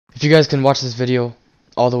If you guys can watch this video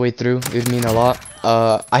all the way through, it would mean a lot.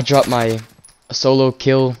 I dropped my solo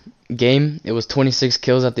kill game. It was 26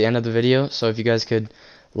 kills at the end of the video, so if you guys could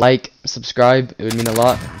like, subscribe, it would mean a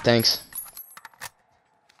lot. Thanks.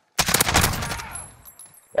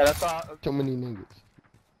 Yeah, that's all. Too many niggas.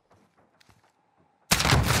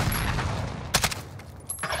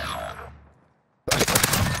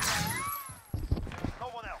 No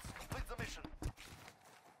one else. Complete the mission.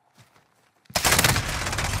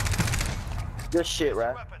 Good shit,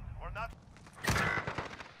 right? Weapon. We're not.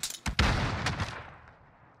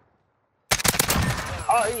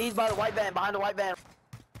 Oh, he's by the white van, behind the white van.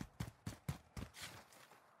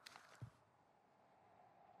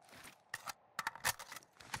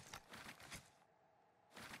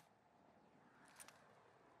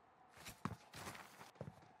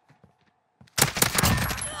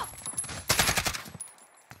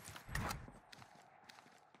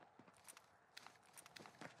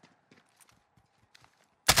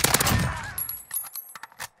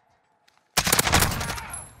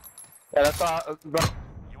 Yeah, that's all.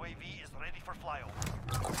 UAV is ready for flyover.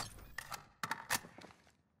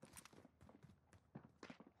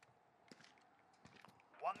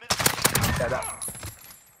 1 minute. Yeah,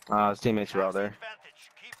 that. His teammates are out there.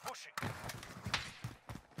 Advantage. Keep pushing.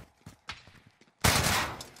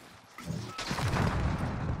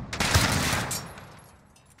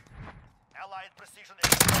 Allied precision is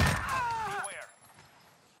beware.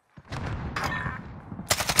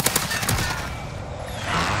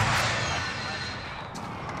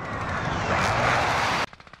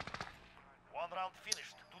 One round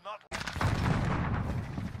finished. Do not.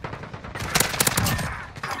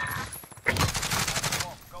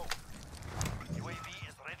 Go. UAV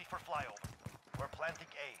is ready for flyover. We're planting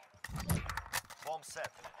A. Bomb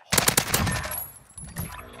set.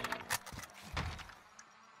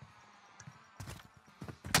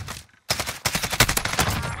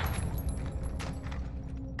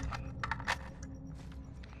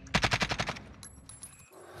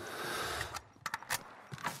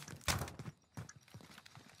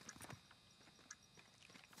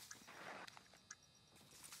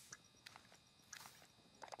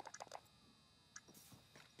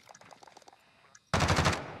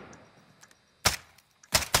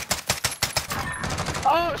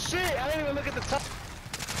 Oh shit! I didn't even look at the top.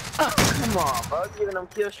 Come on, bro. Giving them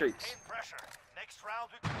kill streaks. In pressure. Next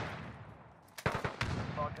round we.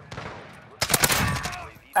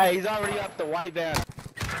 Hey, he's already up the white van.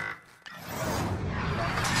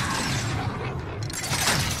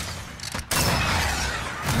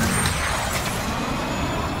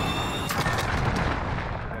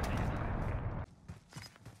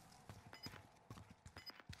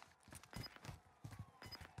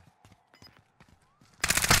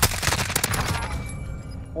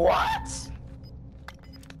 What?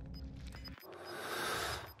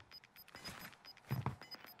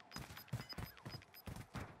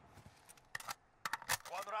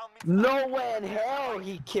 No way in hell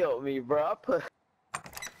he killed me, bro.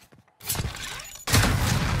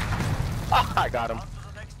 I got him.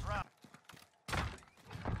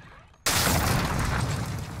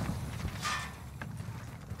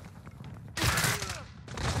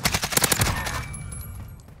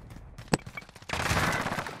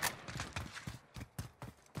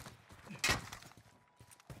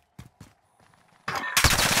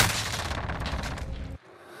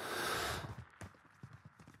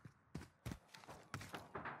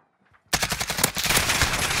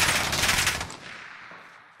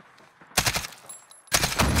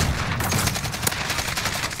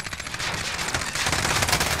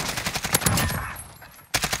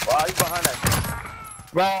 Wow, he's behind us.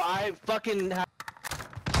 Bro, I fucking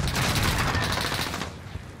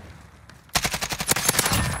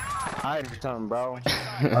hide something, bro.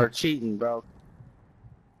 Or cheating, bro.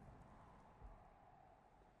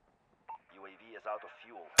 UAV is out of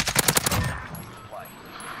fuel. Fly.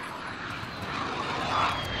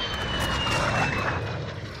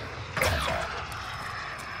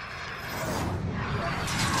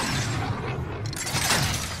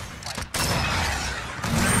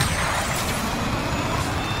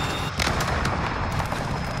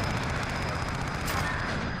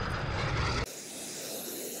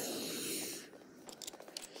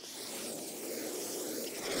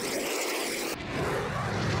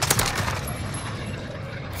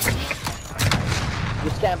 You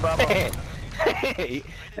scan, bro. Hey,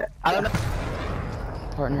 I don't know.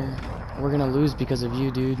 Partner, we're gonna lose because of you,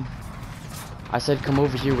 dude. I said come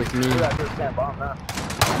over here with me.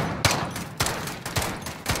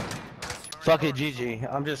 Fuck it,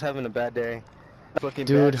 GG. I'm just having a bad day.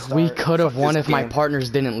 Dude, we could have won if my partners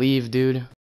didn't leave, dude.